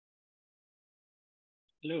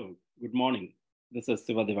Hello, good morning. This is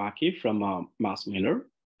𝗖𝗵𝗲𝗍 from MassMailer.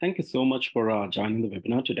 Thank you so much for joining the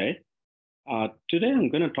webinar today. Today, I'm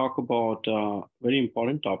going to talk about a very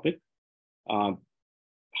important topic,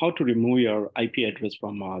 how to remove your IP address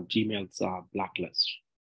from Gmail's blacklist.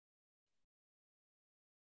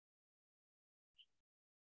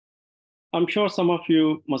 I'm sure some of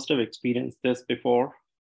you must have experienced this before,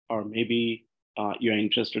 or maybe you're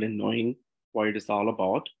interested in knowing what it is all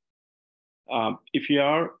about. If you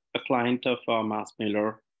are a client of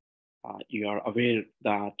MassMailer, you are aware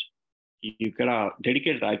that you get a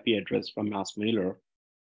dedicated IP address from MassMailer,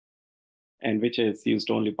 and which is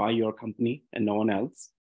used only by your company and no one else.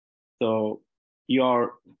 So you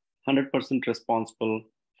are 100% responsible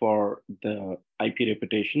for the IP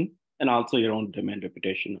reputation and also your own domain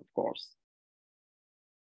reputation, of course.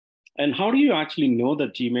 And how do you actually know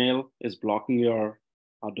that Gmail is blocking your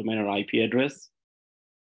domain or IP address?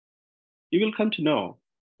 You will come to know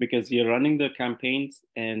because you're running the campaigns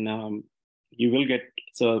and you will get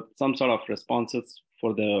some sort of responses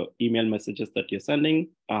for the email messages that you're sending,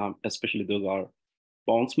 especially those are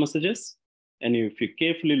bounce messages. And if you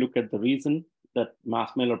carefully look at the reason that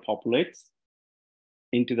MassMailer populates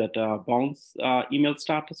into that bounce email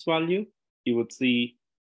status value, you would see,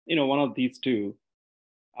 one of these two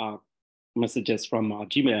messages from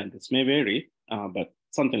Gmail. And this may vary, but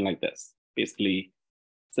something like this, basically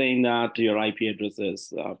saying that your IP address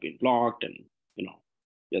has been blocked, and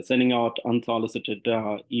you're sending out unsolicited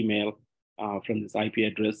email from this IP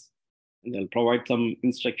address, and they'll provide some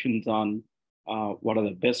instructions on what are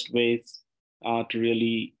the best ways to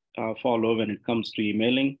really follow when it comes to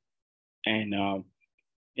emailing. And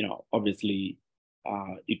obviously,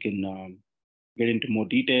 you can get into more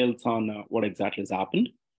details on what exactly has happened.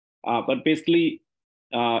 But basically,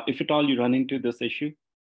 if at all you run into this issue,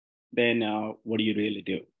 then what do you really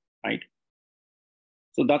do, right?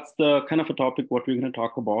 So that's the kind of a topic what we're going to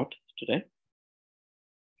talk about today.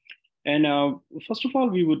 And first of all,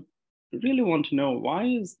 we would really want to know, why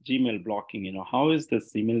is Gmail blocking? How is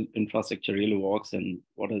this email infrastructure really works, and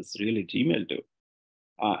what does really Gmail do?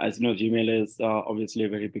 As you know, Gmail is obviously a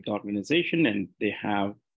very big organization, and they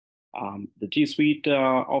have the G Suite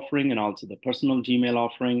offering and also the personal Gmail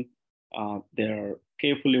offering. They're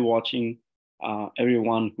carefully watching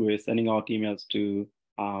everyone who is sending out emails to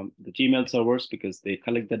the Gmail servers, because they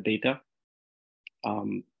collect that data.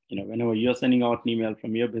 Whenever you're sending out an email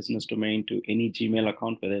from your business domain to any Gmail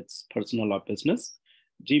account, whether it's personal or business,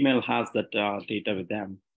 Gmail has that data with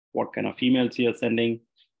them. What kind of emails you're sending?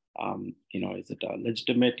 Is it a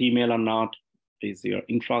legitimate email or not? Is your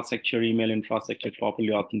email infrastructure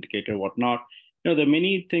properly authenticated or whatnot? There are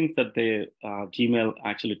many things that the Gmail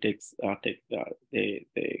actually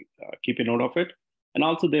they keep a note of it. And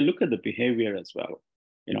also they look at the behavior as well.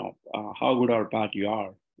 How good or bad you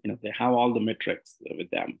are. They have all the metrics with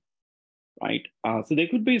them, right? So there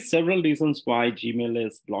could be several reasons why Gmail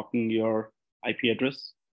is blocking your IP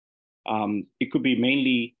address. It could be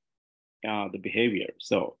mainly the behavior.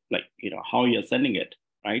 So how you're sending it,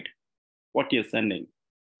 right? What you're sending.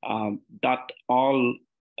 That all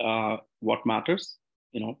what matters,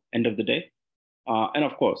 end of the day. And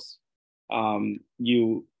of course,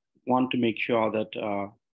 you want to make sure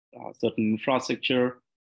that certain infrastructure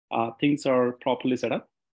things are properly set up.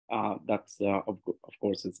 That's, of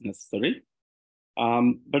course, is necessary.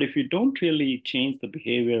 But if you don't really change the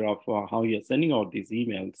behavior of how you're sending out these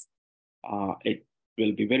emails, it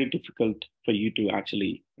will be very difficult for you to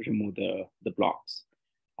actually remove the blocks.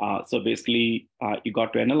 So basically, you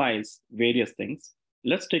got to analyze various things.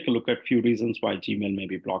 Let's take a look at a few reasons why Gmail may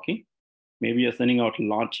be blocking. Maybe you're sending out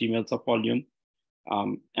large emails of volume.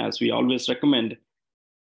 As we always recommend,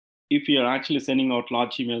 if you're actually sending out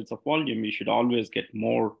large emails of volume, you should always get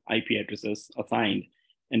more IP addresses assigned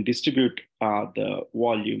and distribute the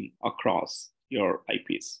volume across your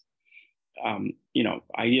IPs.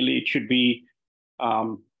 Ideally, it should be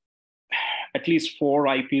at least 4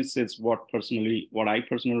 IPs is what I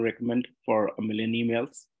personally recommend for 1 million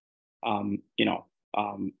emails.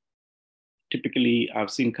 Typically, I've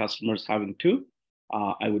seen customers having 2.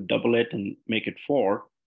 I would double it and make it 4.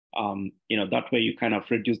 That way you kind of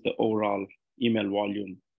reduce the overall email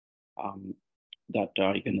volume that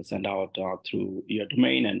you're going to send out through your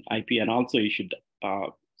domain and IP. And also you should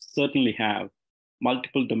certainly have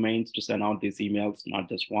multiple domains to send out these emails, not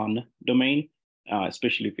just one domain,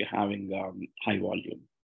 especially if you're having high volume.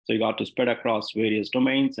 So you got to spread across various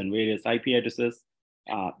domains and various IP addresses.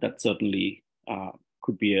 That certainly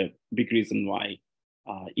could be a big reason why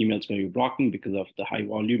emails may be blocking, because of the high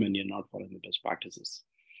volume and you're not following the best practices.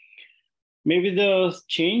 Maybe the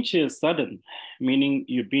change is sudden, meaning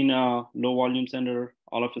you've been a low volume sender,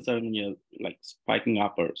 all of a sudden you're like spiking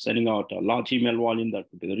up or sending out a large email volume. That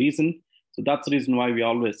could be the reason. So that's the reason why we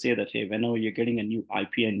always say that, hey, whenever you're getting a new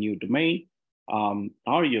IP and new domain,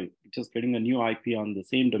 or you're just getting a new IP on the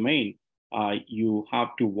same domain, you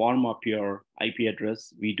have to warm up your IP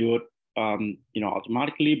address. We do it,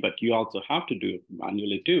 automatically, but you also have to do it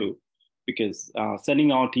manually too, because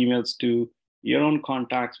sending out emails to your own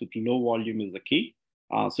contacts with low volume is the key.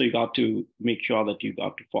 So you got to make sure that you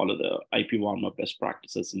got to follow the IP warm-up best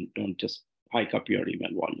practices and don't just hike up your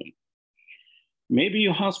email volume. Maybe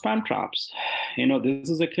you have spam traps. This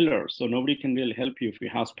is a killer. So nobody can really help you if you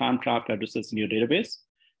have spam trap addresses in your database.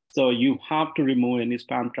 So you have to remove any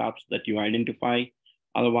spam traps that you identify.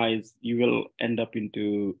 Otherwise, you will end up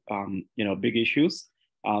into big issues.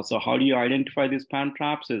 So how do you identify these spam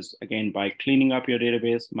traps is, again, by cleaning up your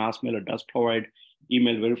database. MassMailer does provide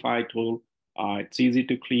email verify tool. It's easy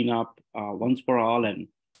to clean up once for all and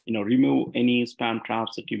remove any spam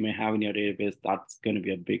traps that you may have in your database. That's going to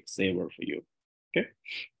be a big saver for you. Okay.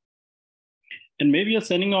 And maybe you're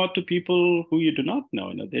sending out to people who you do not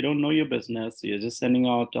know. They don't know your business. You're just sending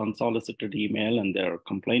out unsolicited email and they're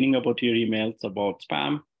complaining about your emails about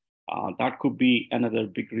spam. That could be another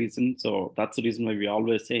big reason. So that's the reason why we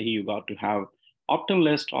always say you got to have opt-in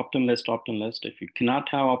list, opt-in list, opt-in list. If you cannot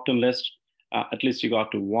have opt-in list, at least you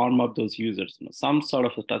got to warm up those users. Some sort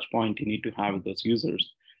of a touch point you need to have with those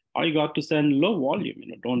users. Or you got to send low volume.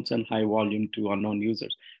 Don't send high volume to unknown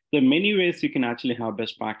users. So in many ways, you can actually have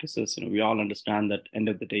best practices. We all understand that end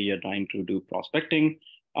of the day, you're trying to do prospecting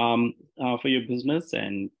for your business.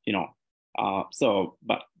 And,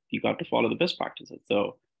 but you got to follow the best practices.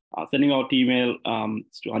 So sending out emails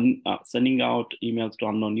to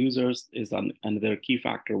unknown users is another key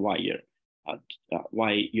factor why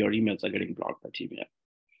your emails are getting blocked by Gmail.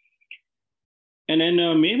 And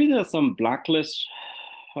then maybe there's some blacklist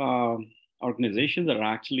organizations that are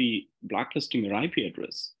actually blacklisting your IP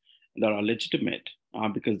address that are legitimate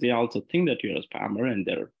because they also think that you're a spammer and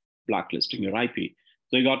they're blacklisting your IP.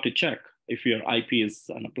 So you got to check if your IP is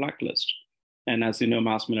on a blacklist. And as you know,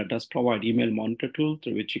 MassMailer does provide email monitor tool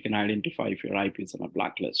through which you can identify if your IP is on a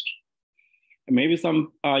blacklist. And maybe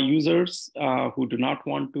some users who do not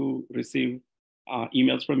want to receive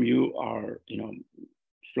emails from you are,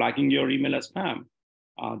 flagging your email as spam.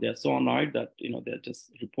 They're so annoyed that, they're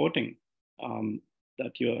just reporting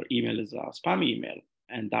that your email is a spam email.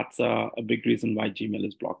 And that's a big reason why Gmail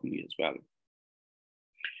is blocking you as well.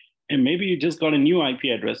 And maybe you just got a new IP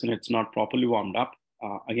address and it's not properly warmed up.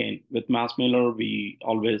 Again, with MassMailer, we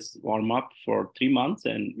always warm up for 3 months.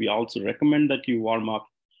 And we also recommend that you warm up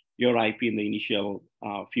your IP in the initial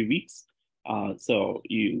few weeks. So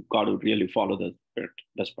you got to really follow the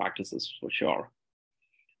best practices for sure.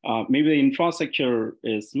 Maybe the infrastructure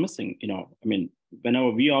is missing.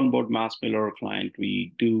 Whenever we onboard MassMailer client,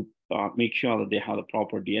 we do make sure that they have the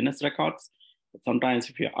proper DNS records. But sometimes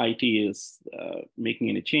if your IT is making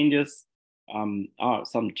any changes,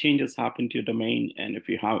 some changes happen to your domain, and if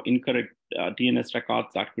you have incorrect DNS records,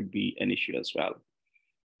 that could be an issue as well.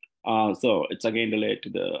 So it's again related to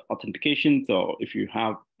the authentication. So if you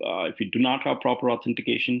do not have proper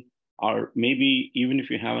authentication, or maybe even if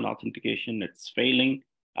you have an authentication, it's failing,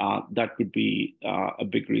 that could be a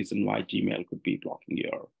big reason why Gmail could be blocking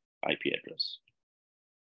your IP address.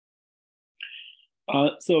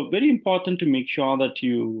 So very important to make sure that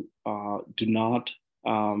you do not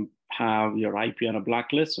have your IP on a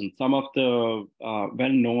blacklist. And some of the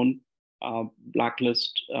well-known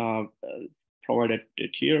blacklist provided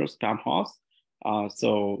it here, 𝗕𝗵𝗲𝗧.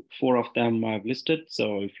 So 4 of them I've listed.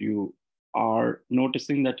 So if you are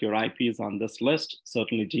noticing that your IP is on this list,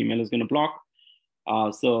 certainly Gmail is going to block.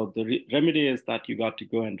 So the remedy is that you got to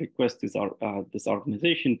go and request this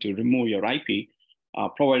organization to remove your IP,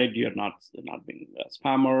 provided you're not being a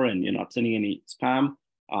spammer and you're not sending any spam.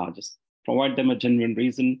 Just provide them a genuine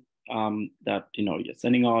reason that you're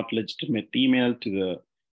sending out legitimate email to the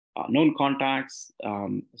known contacts,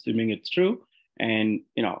 assuming it's true, and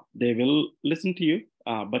they will listen to you.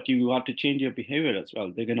 But you got to change your behavior as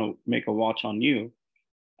well. They're going to make a watch on you,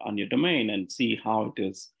 on your domain, and see how it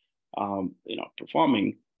is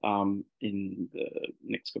performing in the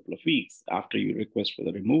next couple of weeks after you request for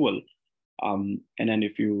the removal. And then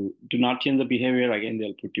if you do not change the behavior, again,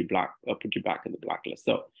 they'll put you back in the blacklist.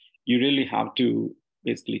 So you really have to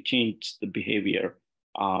basically change the behavior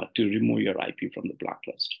to remove your IP from the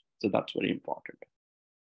blacklist. So that's very important.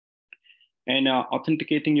 And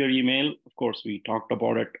authenticating your email, of course, we talked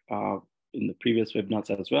about it in the previous webinars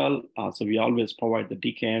as well. So we always provide the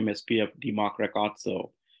DKIM, SPF, DMARC records.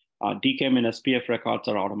 So DKIM and SPF records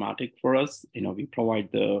are automatic for us. We provide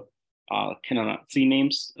the C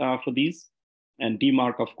names for these. And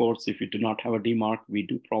DMARC, of course, if you do not have a DMARC, we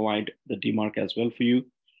do provide the DMARC as well for you.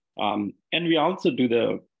 And we also do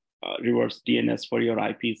the reverse DNS for your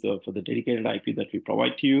IP. So for the dedicated IP that we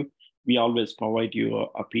provide to you, we always provide you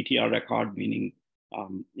a PTR record, meaning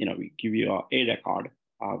we give you a record,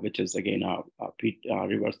 which is again a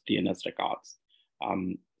reverse DNS records.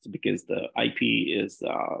 Because the IP is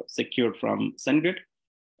secured from SendGrid,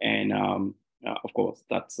 and of course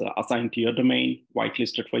that's assigned to your domain,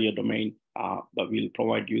 whitelisted for your domain, but we'll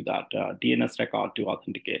provide you that DNS record to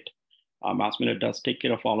authenticate. MassMailer does take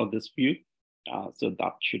care of all of this for you, so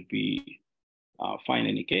that should be fine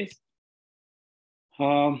in any case.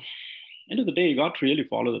 End of the day, you got to really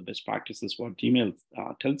follow the best practices, what Gmail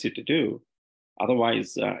tells you to do.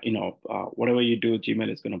 Otherwise, whatever you do, Gmail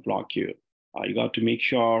is going to block you. You got to make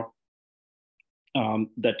sure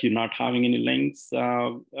that you're not having any links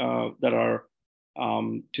that are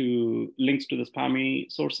to links to the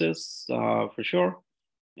spammy sources for sure.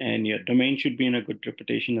 And your domain should be in a good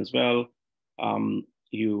reputation as well.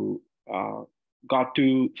 You got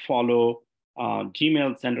to follow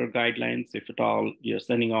Gmail sender guidelines if at all you're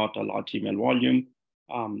sending out a large email volume.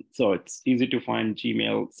 So it's easy to find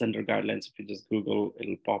Gmail sender guidelines. If you just Google,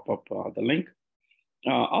 it'll pop up the link.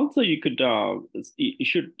 Also, you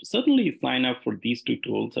should certainly sign up for these two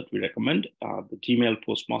tools that we recommend. The Gmail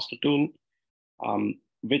Postmaster tool,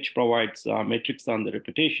 which provides metrics on the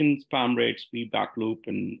reputation, spam rates, feedback loop,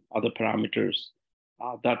 and other parameters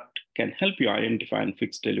that can help you identify and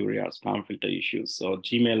fix delivery or spam filter issues. So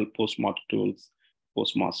Gmail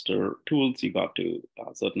Postmaster tools, you got to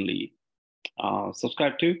certainly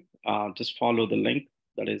subscribe to. Just follow the link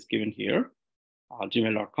that is given here.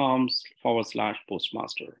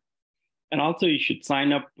 gmail.com/postmaster. And also you should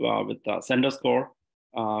sign up with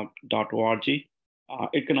senderscore.org.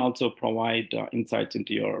 It can also provide insights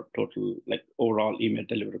into your total overall email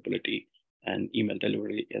deliverability and email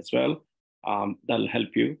delivery as well. That'll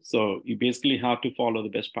help you. So you basically have to follow the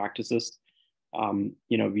best practices.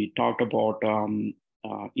 We talked about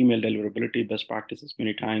email deliverability best practices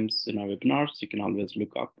many times in our webinars. You can always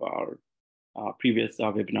look up our previous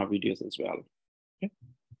webinar videos as well. Okay.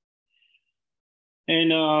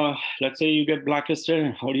 And let's say you get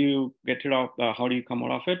blacklisted. How do you get it off? How do you come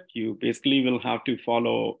out of it? You basically will have to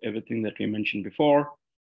follow everything that we mentioned before.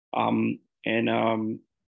 Gmail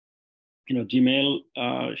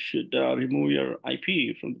should remove your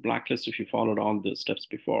IP from the blacklist if you followed all the steps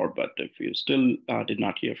before. But if you still did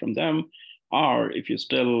not hear from them, or if you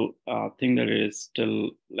still think that it is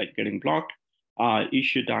still getting blocked, you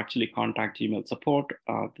should actually contact Gmail support.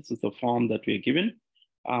 This is the form that we're given.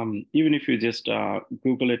 Even if you just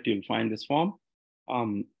Google it, you'll find this form,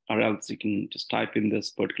 or else you can just type in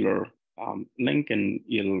this particular link and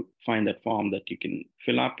you'll find that form that you can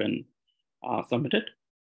fill up and submit it.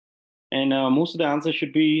 And most of the answers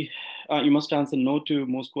should be, you must answer no to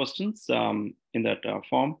most questions in that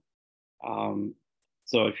form.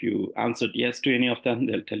 So if you answered yes to any of them,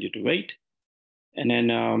 they'll tell you to wait. And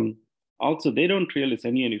then also, they don't really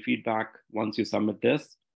send you any feedback once you submit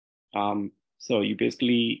this. So you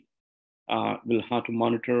basically will have to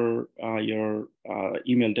monitor your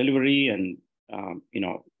email delivery and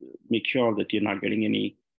make sure that you're not getting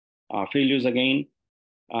any failures again.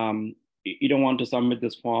 You don't want to submit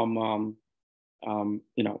this form more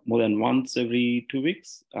than once every 2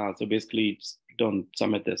 weeks. So basically, just don't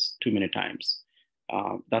submit this too many times.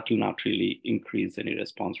 That will not really increase any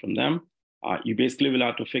response from them. You basically will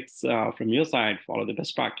have to fix from your side, follow the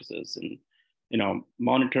best practices, and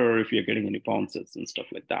monitor if you're getting any bounces and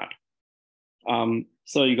stuff like that.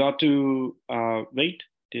 So you got to wait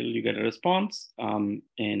till you get a response. And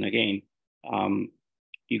again,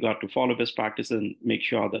 you got to follow best practice and make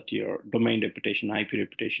sure that your domain reputation, IP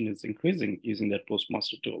reputation is increasing using that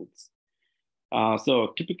Postmaster tools.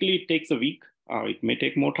 So typically it takes a week. It may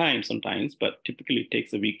take more time sometimes, but typically it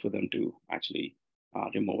takes a week for them to actually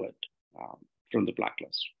remove it from the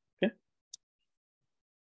blacklist. Okay.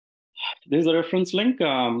 There's a reference link.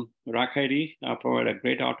 RackID provide a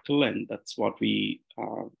great article, and that's what we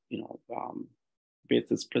base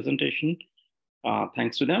this presentation.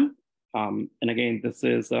 Thanks to them. And again, this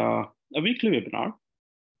is a weekly webinar.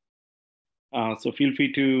 So feel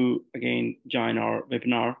free to, again, join our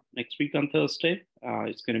webinar next week on Thursday.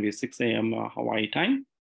 It's going to be 6 a.m. Hawaii time.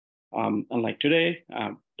 Unlike today,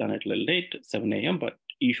 I've done it a little late, 7 a.m., but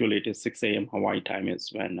usually it is 6 a.m. Hawaii time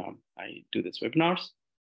is when I do these webinars.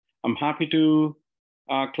 I'm happy to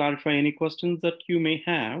clarify any questions that you may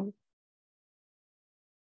have.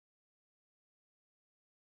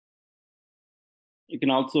 You can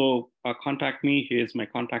also contact me. Here's my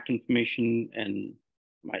contact information and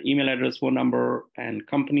my email address, phone number, and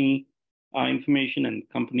company information and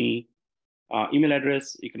company email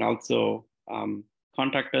address. You can also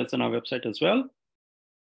contact us on our website as well.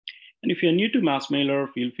 And if you're new to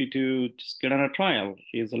MassMailer, feel free to just get on a trial.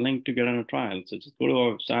 Here's a link to get on a trial. So just go to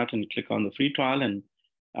our website and click on the free trial and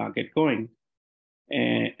get going.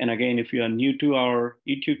 And again, if you are new to our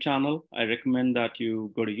YouTube channel, I recommend that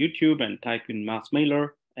you go to YouTube and type in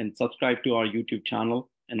MassMailer and subscribe to our YouTube channel.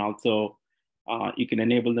 And also, you can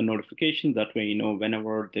enable the notifications. That way,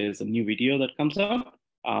 whenever there's a new video that comes up,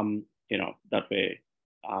 that way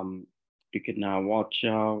you can watch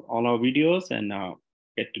all our videos and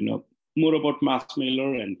get to know more about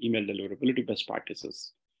MassMailer and email deliverability best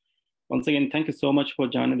practices. Once again, thank you so much for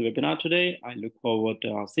joining the webinar today. I look forward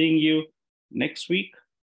to seeing you next week,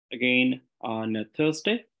 again on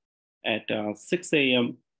Thursday at 6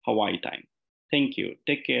 a.m. Hawaii time. Thank you.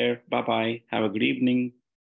 Take care. Bye-bye. Have a good evening.